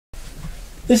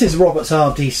This is Roberts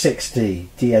RD60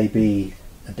 DAB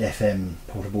and FM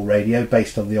portable radio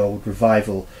based on the old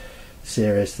Revival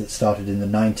series that started in the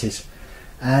 90s,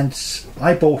 and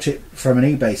I bought it from an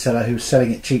eBay seller who's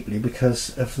selling it cheaply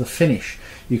because of the finish.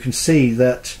 You can see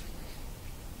that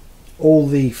all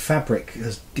the fabric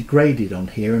has degraded on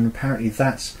here, and apparently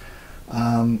that's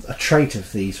a trait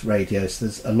of these radios.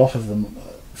 There's a lot of them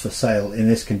for sale in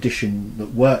this condition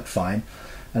that work fine,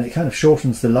 and it kind of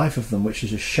shortens the life of them, which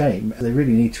is a shame. They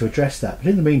really need to address that. But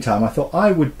in the meantime, I thought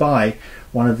I would buy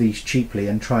one of these cheaply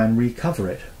and try and recover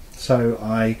it. So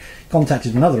I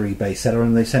contacted another eBay seller,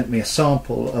 and they sent me a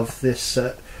sample of this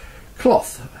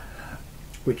cloth,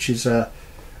 which is a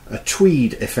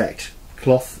tweed effect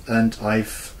cloth, and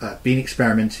I've been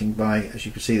experimenting by, as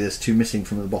you can see there's two missing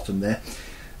from the bottom there,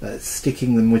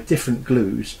 sticking them with different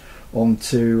glues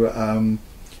onto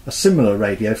a similar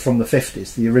radio from the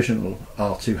 50s, the original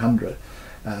R200,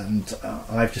 and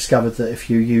I've discovered that if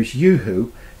you use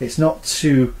Yoo-hoo, it's not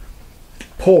too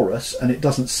porous and it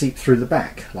doesn't seep through the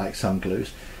back like some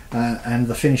glues, and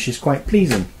the finish is quite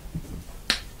pleasing.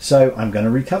 So I'm going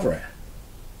to recover it.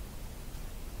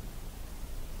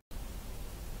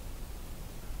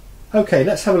 Okay,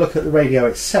 let's have a look at the radio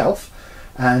itself,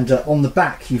 and on the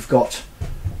back you've got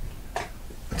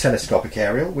a telescopic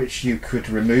aerial which you could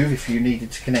remove if you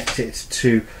needed to connect it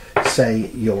to,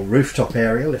 say, your rooftop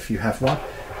aerial. If you have one,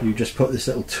 you just put this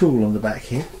little tool on the back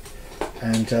here,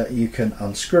 and you can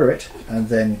unscrew it and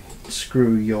then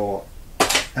screw your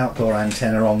outdoor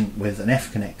antenna on with an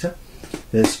F connector.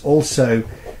 There's also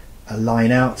a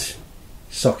line out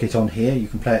socket on here. You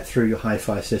can play it through your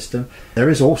hi-fi system. There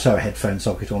is also a headphone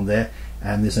socket on there,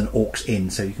 and there's an aux in,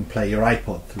 so you can play your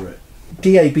iPod through it.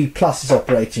 DAB Plus is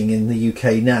operating in the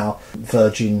UK now.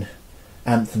 Virgin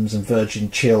Anthems and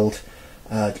Virgin Chilled,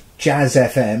 Jazz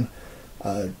FM,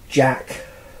 Jack,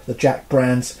 the Jack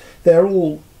brands, they're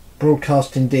all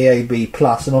broadcasting DAB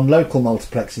Plus, and on local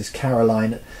multiplexes,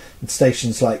 Caroline and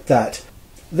stations like that.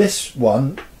 This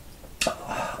one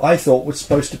I thought was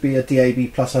supposed to be a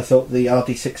DAB Plus. I thought the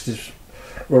RD60s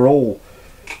were all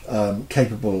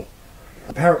capable.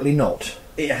 Apparently not.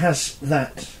 It has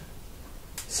that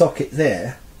socket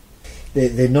there.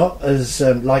 They're not as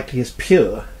likely as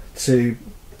Pure to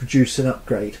produce an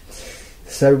upgrade,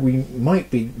 so we might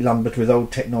be lumbered with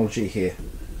old technology here.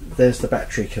 There's the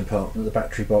battery compartment, the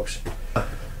battery box.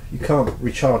 You can't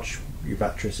recharge your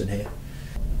batteries in here,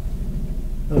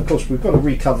 and of course we've got to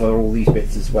recover all these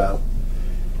bits as well,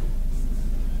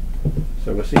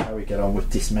 so we'll see how we get on with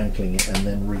dismantling it and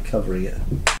then recovering it.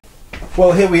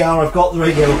 Well, here we are. I've got the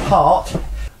radio apart.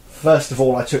 First of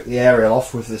all, I took the aerial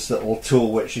off with this little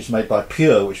tool which is made by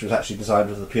Pure, which was actually designed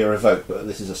with the Pure Evoke, but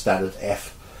this is a standard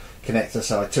F connector,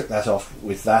 so I took that off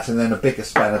with that, and then a bigger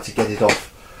spanner to get it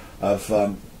off of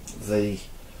the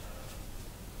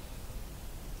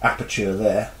aperture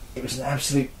there. It was an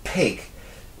absolute pig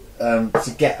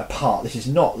to get apart. This is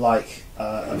not like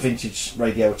a vintage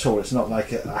radio at all. It's not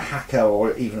like a Hacker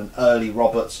or even an early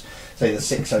Roberts, say the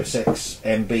 606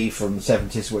 MB from the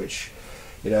 70s, which,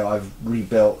 you know, I've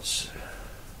rebuilt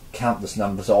countless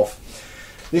numbers of.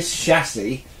 This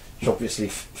chassis, which obviously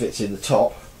fits in the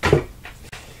top,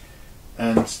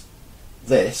 and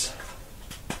this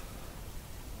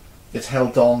is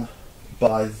held on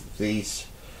by these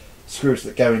screws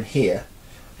that go in here.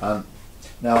 Now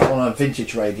on a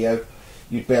vintage radio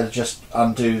you'd be able to just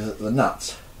undo the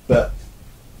nuts, but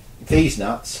these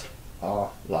nuts are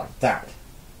like that.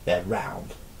 They're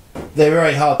round. They're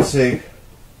very hard to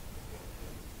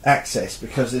access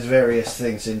because there's various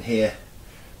things in here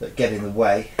that get in the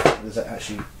way. There's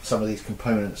actually some of these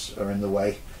components are in the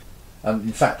way.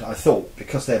 In fact, I thought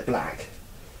because they're black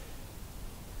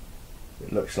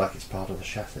it looks like it's part of the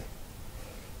chassis,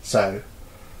 so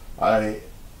I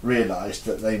realised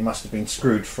that they must have been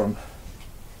screwed from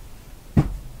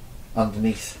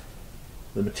underneath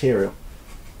the material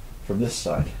from this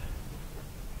side.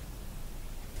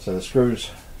 So the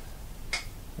screws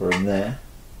were in there,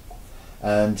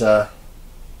 and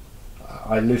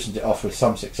I loosened it off with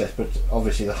some success, but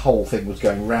obviously the whole thing was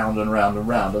going round and round and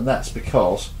round, and that's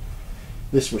because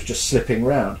this was just slipping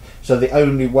round. So the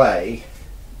only way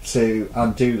to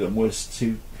undo them was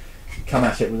to come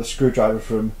at it with a screwdriver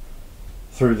from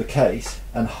through the case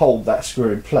and hold that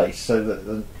screw in place so that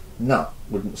the nut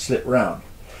wouldn't slip round.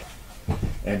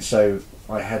 And so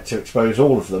I had to expose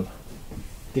all of them,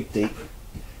 dig deep,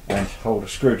 and hold a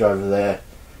screwdriver there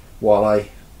while I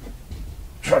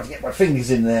tried to get my fingers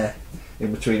in there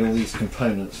in between all these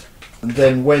components. And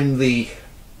then when the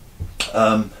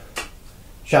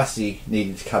chassis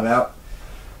needed to come out,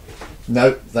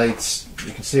 no,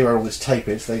 you can see where all this tape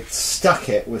is, they stuck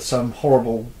it with some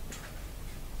horrible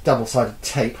double-sided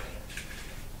tape.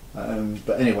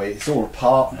 But anyway, it's all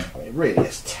apart. It really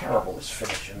is terrible, this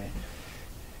finish. I mean,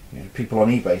 you know, people on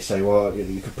eBay say, well,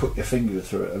 you could put your finger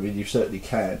through it. I mean, you certainly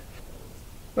can.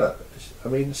 But, I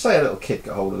mean, say a little kid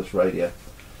got hold of this radio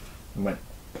and went,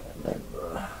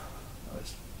 oh,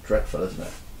 it's dreadful, isn't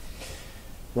it?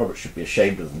 Roberts should be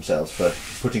ashamed of themselves for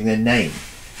putting their name,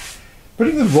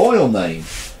 putting the royal name,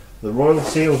 the royal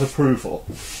seal of approval.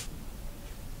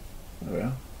 There we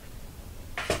are.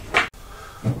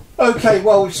 Okay,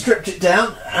 well, we've stripped it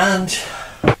down, and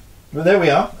well, there we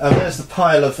are. And there's the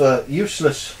pile of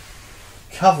useless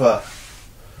cover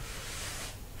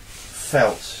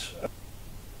felt.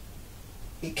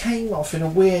 It came off in a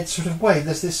weird sort of way.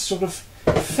 There's this sort of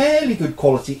fairly good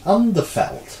quality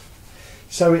underfelt.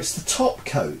 So it's the top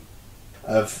coat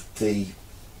of the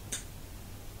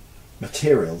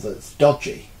material that's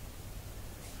dodgy.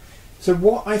 So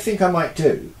what I think I might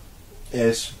do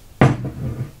is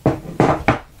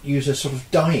use a sort of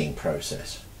dyeing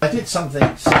process. I did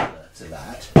something similar to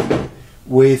that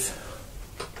with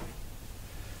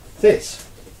this.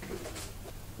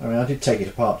 I mean, I did take it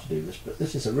apart to do this, but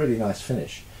this is a really nice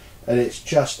finish. And it's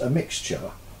just a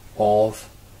mixture of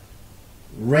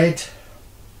red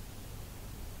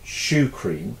shoe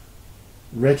cream,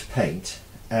 red paint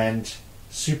and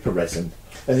super resin.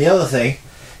 And the other thing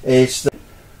is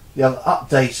the other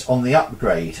update on the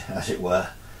upgrade, as it were.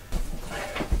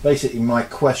 Basically my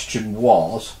question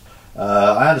was,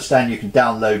 I understand you can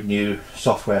download new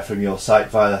software from your site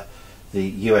via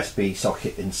the USB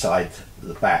socket inside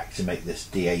the back to make this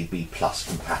DAB Plus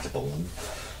compatible, and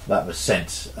that was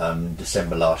sent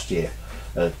December last year,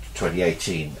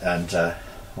 2018, and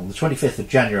on the 25th of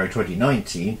January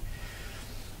 2019,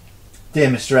 dear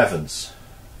Mr. Evans,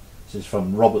 this is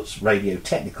from Roberts Radio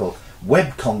Technical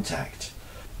Web Contact.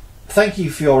 Thank you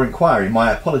for your inquiry.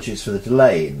 My apologies for the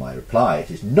delay in my reply.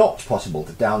 It is not possible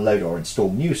to download or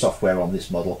install new software on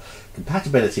this model.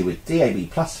 Compatibility with DAB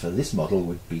Plus for this model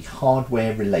would be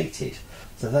hardware related.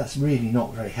 So that's really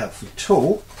not very helpful at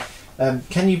all.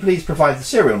 Can you please provide the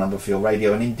serial number for your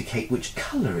radio and indicate which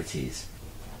colour it is?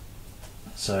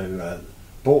 So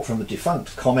bought from the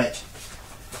defunct Comet,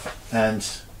 and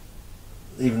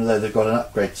even though they've got an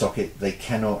upgrade socket, they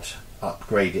cannot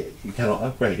upgrade it. You cannot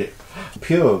upgrade it.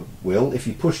 Pure will, if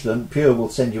you push them, Pure will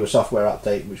send you a software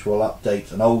update which will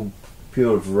update an old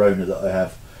Pure Verona that I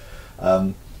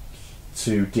have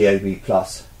to DAB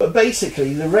Plus. But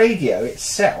basically the radio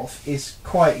itself is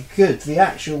quite good. The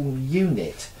actual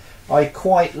unit I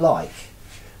quite like,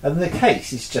 and the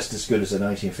case is just as good as the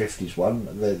 1950s one.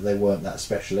 They weren't that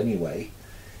special anyway.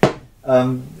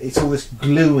 It's all this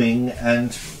gluing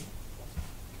and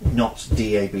not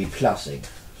DAB Plusing.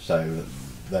 So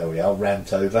there we are,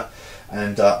 rant over,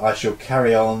 and I shall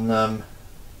carry on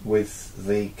with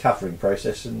the covering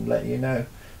process and let you know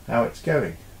how it's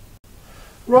going.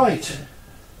 Right,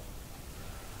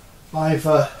 I've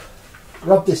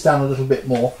rubbed this down a little bit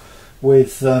more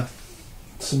with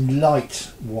some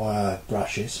light wire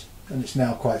brushes, and it's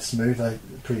now quite smooth. I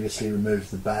previously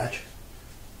removed the badge.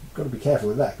 You've got to be careful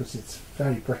with that because it's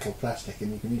very brittle plastic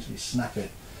and you can easily snap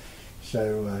it.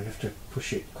 So you have to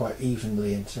push it quite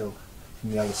evenly until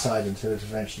from the other side until it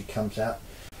eventually comes out.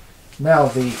 Now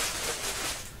the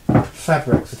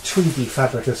fabric, the tweedy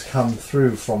fabric, has come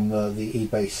through from the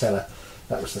eBay seller.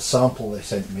 That was the sample they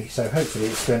sent me, so hopefully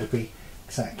it's going to be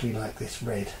exactly like this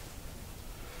red.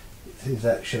 It is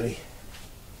actually.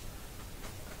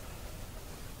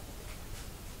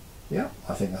 Yeah,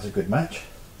 I think that's a good match.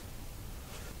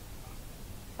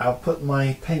 I'll put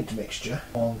my paint mixture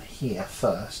on here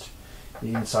first,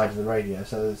 the inside of the radio,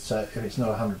 so that if it's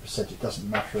not 100% it doesn't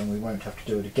matter and we won't have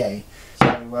to do it again. So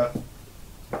what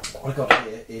I've got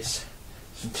here is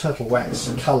some Turtle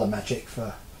Wax Colour Magic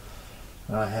for,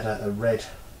 I had a red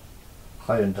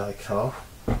Hyundai car.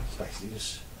 It's basically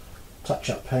just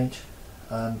touch-up paint.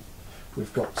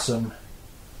 We've got some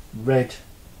red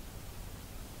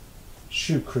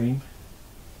shoe cream,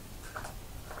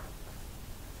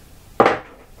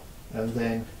 and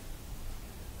then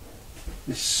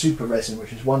this super resin,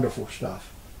 which is wonderful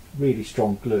stuff, really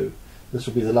strong glue. This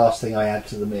will be the last thing I add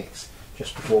to the mix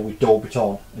just before we daub it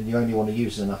on, and you only want to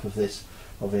use enough of this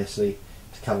obviously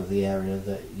to cover the area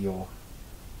that you're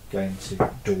going to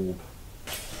daub.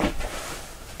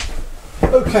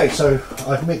 Okay, so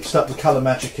I've mixed up the Colour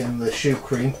Magic and the shoe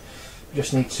cream.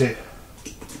 Just need to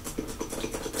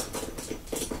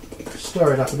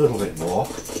stir it up a little bit more.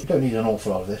 We don't need an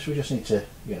awful lot of this, we just need to,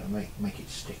 you know, make it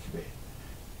stick a bit.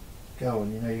 Go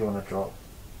on, you know you want to drop.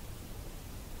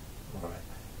 Alright.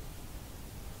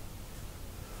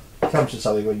 It comes to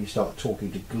something when you start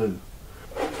talking to glue.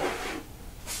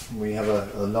 We have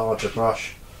a larger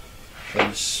brush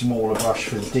and a smaller brush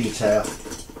for the detail,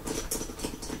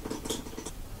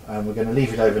 and we're going to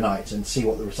leave it overnight and see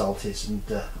what the result is, and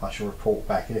I shall report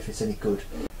back, and if it's any good.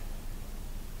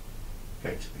 It's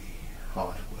going to be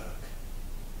hard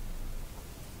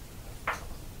work.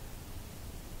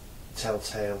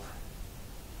 Telltale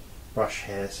brush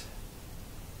hairs.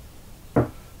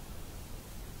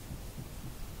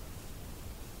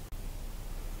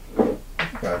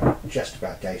 I've just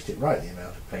about gauged it right, the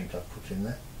amount of paint I've put in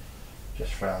there,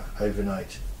 just for our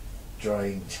overnight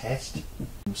drying test.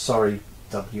 I'm sorry,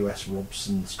 W.S.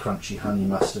 Robson's Crunchy Honey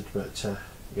Mustard, but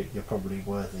you're probably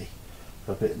worthy of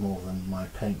a bit more than my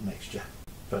paint mixture.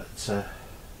 But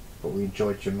we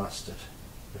enjoyed your mustard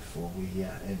before we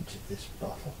emptied this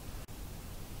bottle.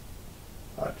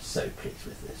 I'm so pleased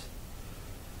with this.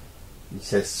 He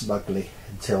says smugly,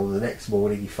 until the next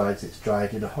morning he finds it's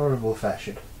dried in a horrible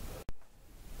fashion.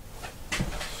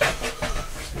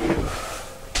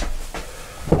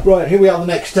 Right, here we are the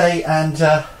next day, and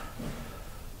I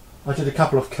did a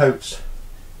couple of coats.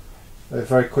 They were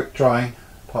very quick drying,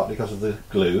 partly because of the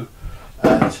glue,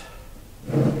 and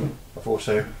I've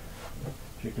also,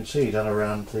 as you can see, done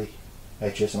around the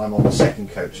edges, and I'm on the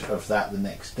second coat of that the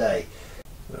next day.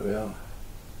 There we are.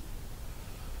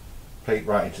 Paint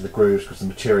right into the grooves because the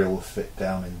material will fit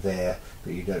down in there,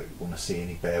 but you don't want to see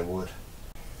any bare wood.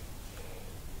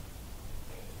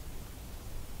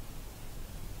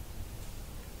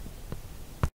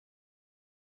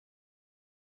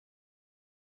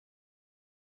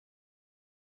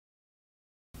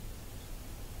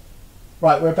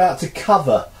 Right, we're about to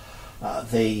cover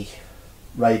the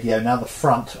radio now, the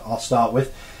front I'll start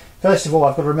with. First of all,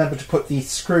 I've got to remember to put the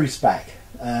screws back.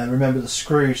 Remember the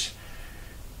screws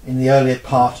in the earlier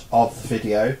part of the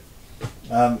video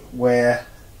where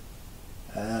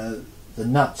the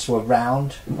nuts were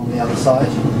round on the other side,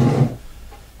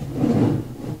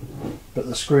 but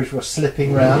the screws were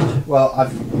slipping round. Well,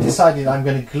 I've decided I'm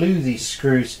going to glue these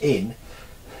screws in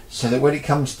so that when it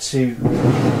comes to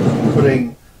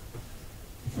putting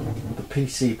the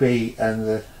PCB and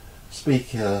the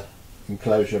speaker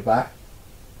enclosure back,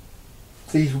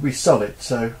 these will be solid.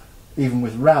 So even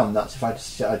with round nuts, if I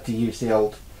decided to use the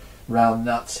old round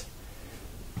nuts,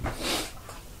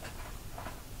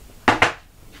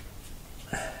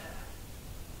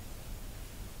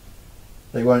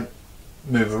 they won't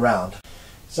move around.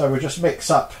 So we'll just mix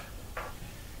up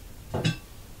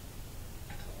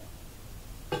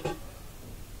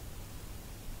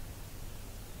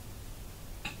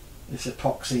this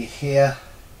epoxy here,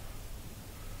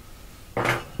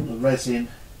 the resin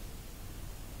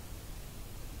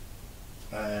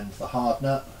and the hard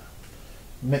nut,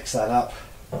 mix that up,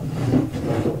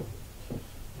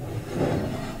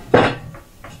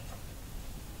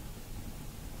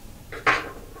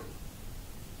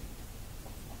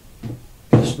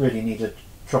 just really need a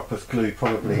drop of glue,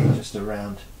 probably just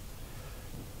around.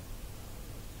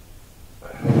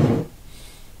 Right,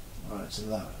 so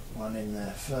that one in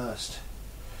there first.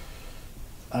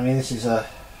 I mean, this is a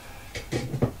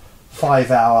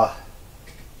 5-hour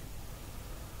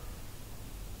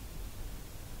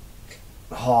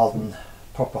harden,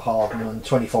 proper harden, and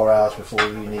 24 hours before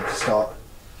you need to start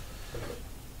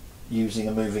using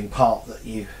a moving part that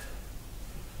you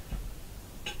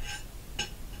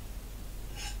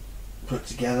put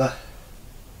together.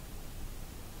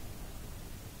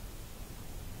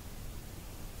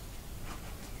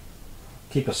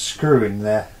 Keep a screw in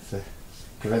there to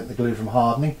prevent the glue from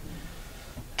hardening.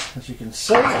 As you can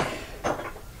see,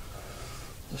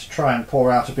 just try and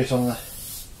pour out a bit on the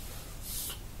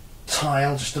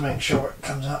tile just to make sure it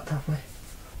comes out properly.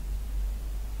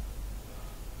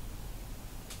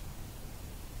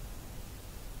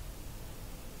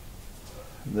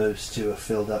 Those two are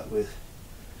filled up with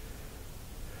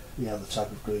the other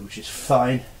type of glue, which is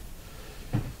fine.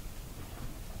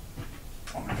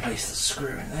 I'll place the screw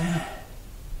in there.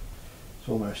 It's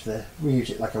almost there. We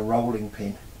use it like a rolling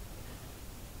pin.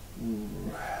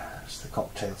 That's the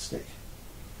cocktail stick.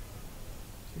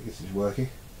 I guess it's working.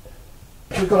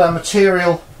 We've got our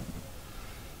material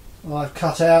I've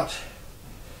cut out,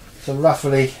 so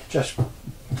roughly just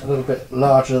a little bit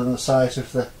larger than the size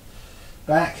of the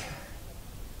back.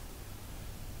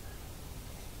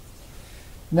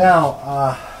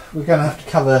 Now we're going to have to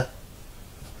cover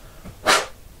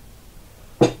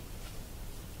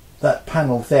that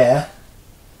panel there,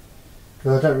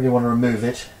 because I don't really want to remove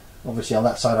it. Obviously on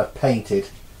that side I've painted.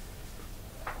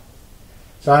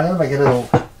 So I'm going to make a little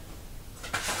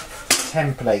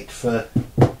template for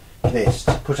this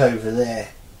to put over there.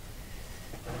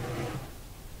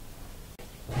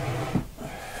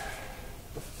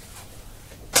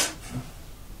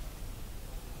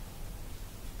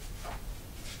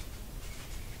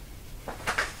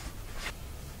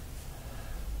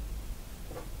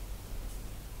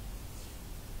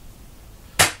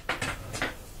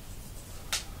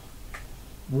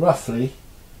 roughly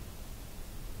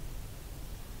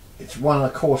it's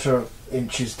 1¼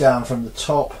 inches down from the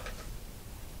top,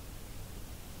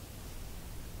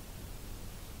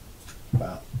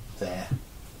 about there.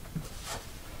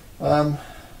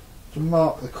 To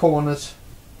mark the corners,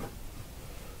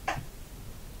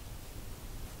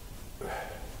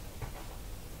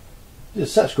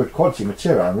 it's such good quality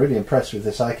material. I'm really impressed with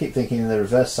this. I keep thinking the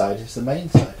reverse side is the main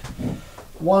side.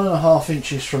 1½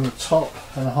 inches from the top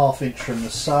and ½ inch from the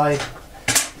side.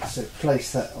 So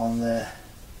place that on there.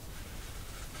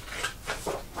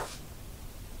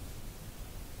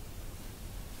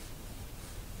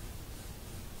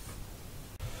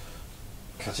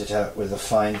 Cut it out with the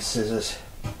fine scissors.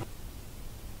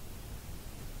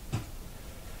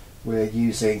 We're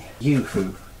using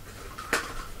Yoo-hoo.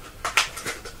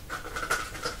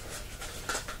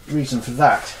 Reason for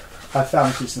that, I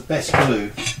found it's the best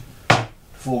glue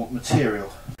for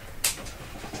material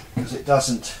because it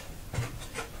doesn't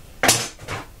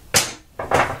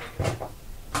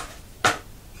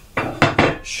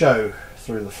show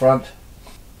through the front.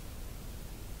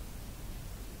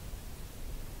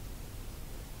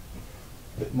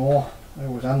 A bit more. I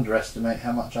always underestimate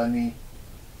how much I need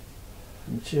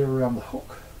material around the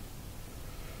hook.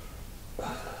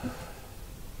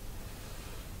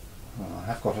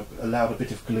 I've got allowed a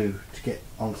bit of glue to get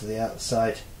onto the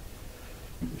outside,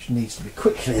 which needs to be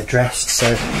quickly addressed, so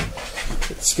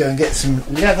let's go and get some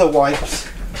leather wipes.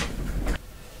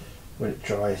 When it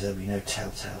dries there'll be no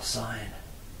telltale sign.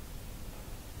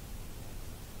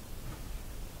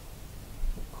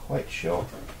 Not quite sure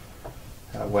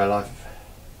how well I've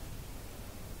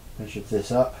measured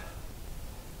this up.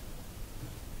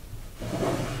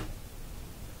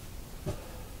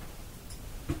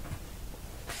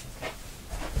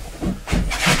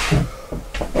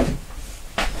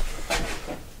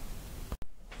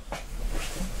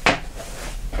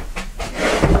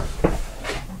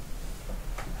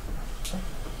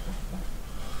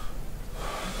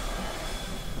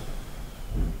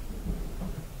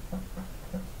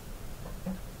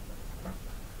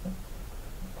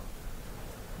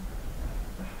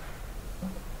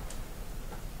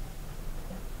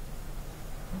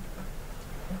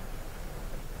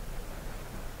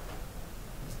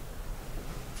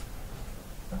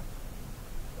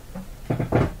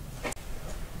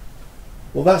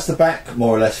 Well, that's the back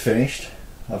more or less finished.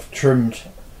 I've trimmed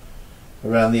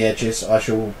around the edges. I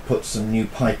shall put some new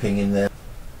piping in there.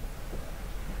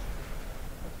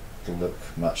 It'll look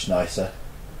much nicer.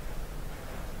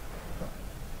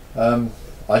 I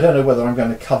don't know whether I'm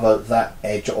going to cover that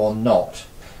edge or not,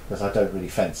 because I don't really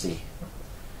fancy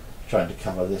trying to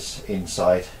cover this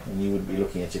inside, and you wouldn't be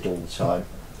looking at it all the time.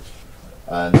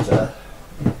 And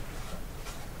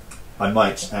I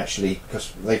might actually,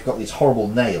 because they've got these horrible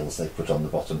nails they put on the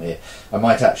bottom here, I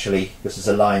might actually, because there's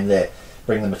a line there,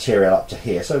 bring the material up to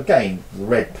here. So again, the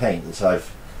red paint that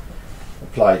I've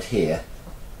applied here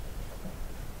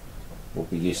will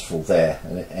be useful there,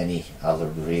 and any other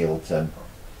revealed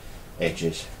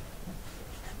edges.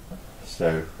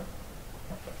 So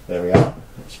there we are.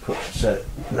 Let's put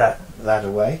that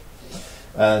away,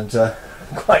 and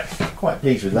quite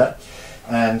pleased with that.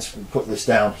 And put this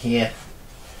down here.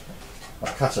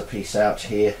 I'll cut a piece out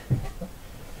here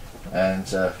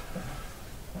and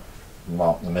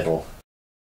mark the middle.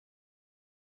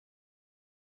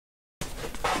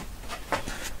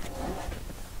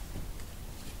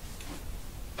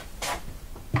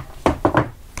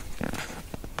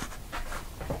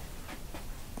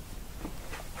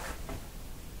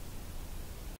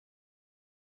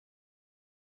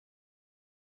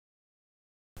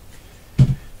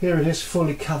 Here it is,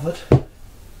 fully covered.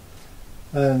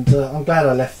 And I'm glad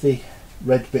I left the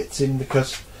red bits in,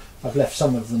 because I've left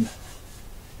some of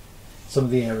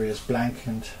the areas blank,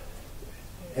 and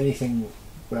anything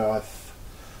where I've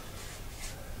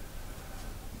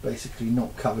basically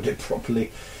not covered it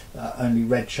properly, only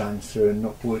red shines through and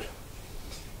not wood.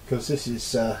 Because this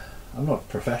is, I'm not a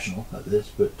professional at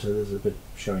this, but there's a bit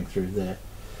showing through there.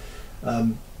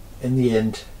 In the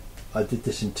end I did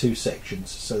this in 2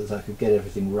 sections so that I could get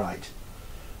everything right.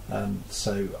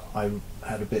 So I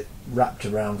had a bit wrapped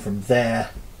around from there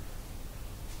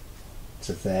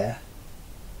to there,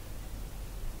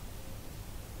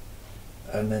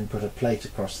 and then put a plate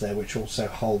across there which also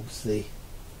holds the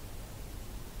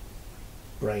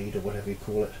braid, or whatever you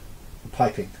call it, the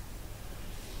piping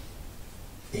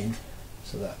in,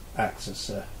 so that acts as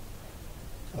a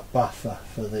buffer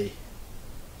for the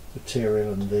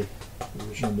material and the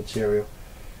original material,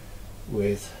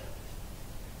 with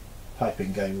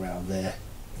piping going around there.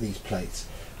 These plates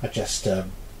I just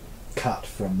cut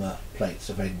from plates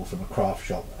available from a craft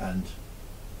shop and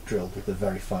drilled with a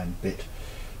very fine bit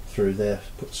through there,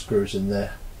 put screws in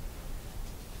there,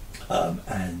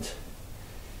 and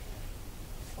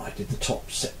I did the top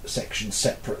section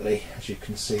separately, as you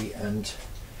can see, and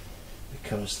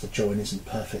because the join isn't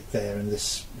perfect there and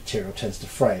this material tends to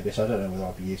fray a bit, I don't know whether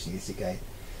I'll be using this again.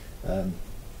 I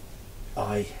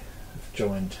have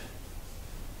joined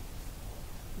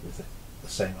with the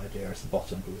same idea as the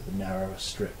bottom, but with a narrower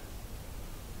strip.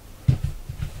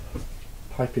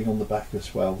 Piping on the back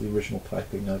as well, the original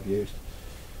piping I've used,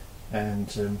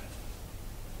 and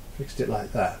fixed it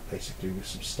like that, basically with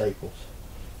some staples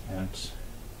and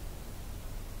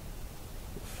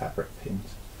fabric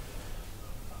pins.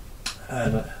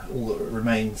 And all that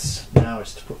remains now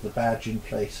is to put the badge in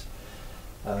place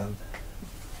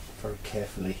very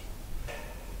carefully.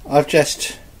 I've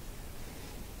just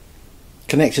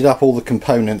connected up all the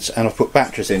components and I've put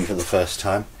batteries in for the first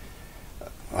time.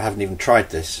 I haven't even tried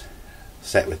this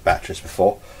set with batteries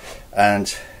before,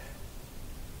 and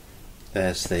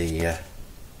there's the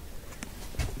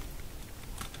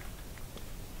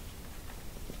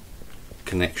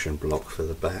connection block for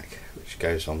the back, which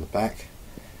goes on the back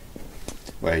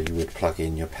where you would plug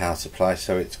in your power supply,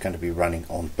 so it's going to be running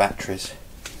on batteries,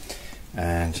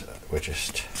 and we'll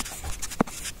just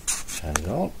turn it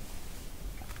on.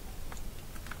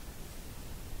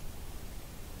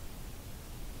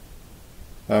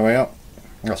 There we are,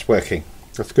 that's working,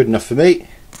 that's good enough for me.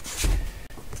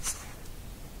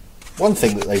 One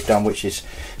thing that they've done which is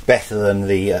better than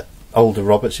the older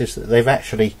Roberts is that they've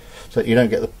actually, so that you don't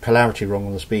get the polarity wrong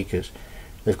on the speakers,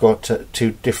 they've got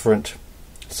two different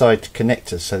side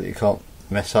connectors so that you can't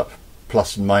mess up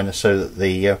plus and minus, so that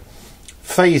the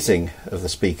phasing of the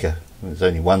speaker, there's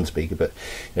only one speaker, but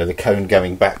you know, the cone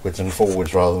going backwards and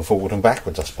forwards rather than forward and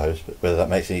backwards, I suppose, but whether that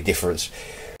makes any difference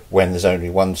when there's only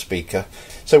one speaker.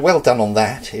 So well done on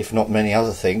that, if not many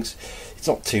other things. It's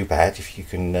not too bad if you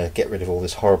can get rid of all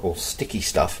this horrible sticky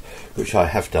stuff, which I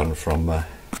have done from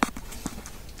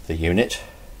the unit,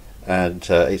 and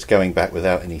it's going back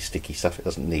without any sticky stuff. It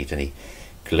doesn't need any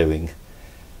glue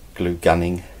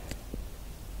gunning,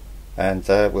 and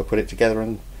we'll put it together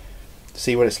and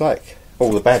see what it's like.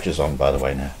 All the badges on, by the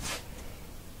way, now.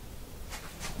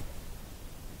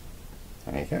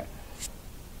 There you go.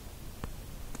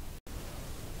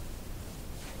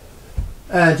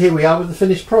 And here we are with the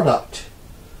finished product.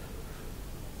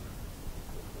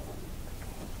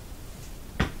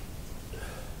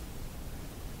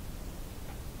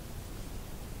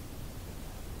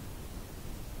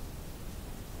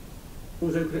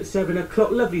 Was open at 7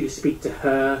 o'clock. Lovely to speak to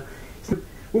her.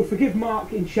 Well, forgive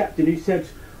Mark in Shepton who said,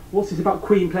 "What's this about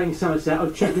Queen playing Somerset?"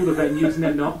 I've checked all the venues and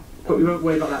they're not, but we won't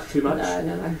worry about that too much.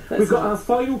 No. We've got our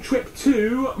final trip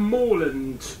to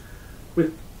Moorland.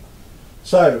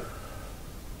 So,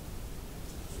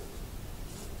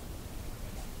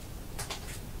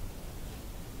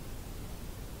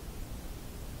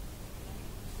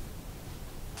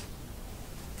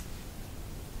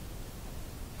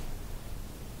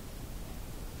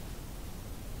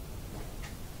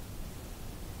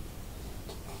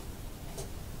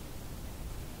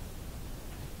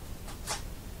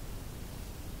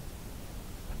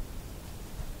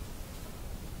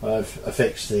 I've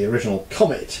affixed the original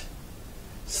Comet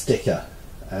sticker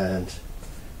and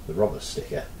the Roberts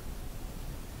sticker.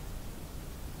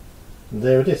 And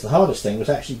there it is. The hardest thing was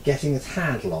actually getting its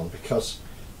handle on, because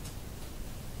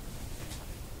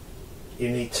you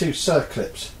need two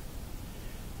circlips,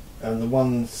 and the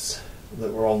ones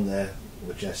that were on there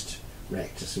were just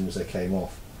wrecked as soon as they came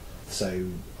off. So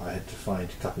I had to find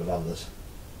a couple of others,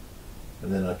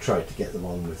 and then I tried to get them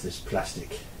on with this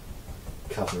plastic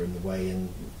cover in the way, and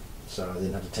so I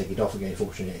then had to take it off again.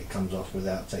 Fortunately it comes off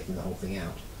without taking the whole thing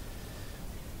out.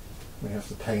 We have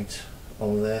the paint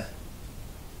on there,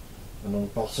 and on the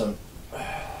bottom it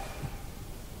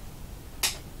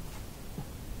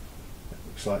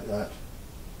looks like that.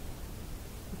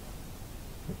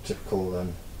 The typical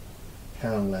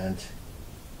Poundland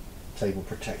table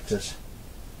protectors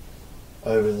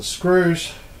over the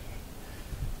screws.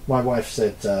 My wife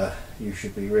said you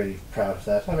should be really proud of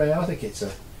that. I mean, I think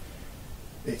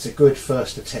it's a good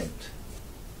first attempt.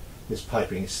 This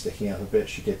piping is sticking out a bit,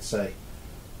 she did say.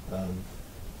 I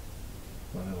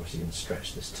obviously didn't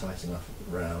stretch this tight enough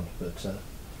round,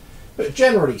 but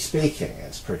generally speaking,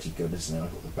 it's pretty good, isn't it?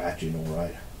 I've got the badge in all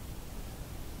right,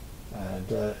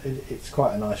 and it's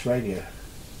quite a nice radio,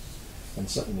 and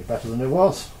certainly better than it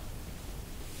was.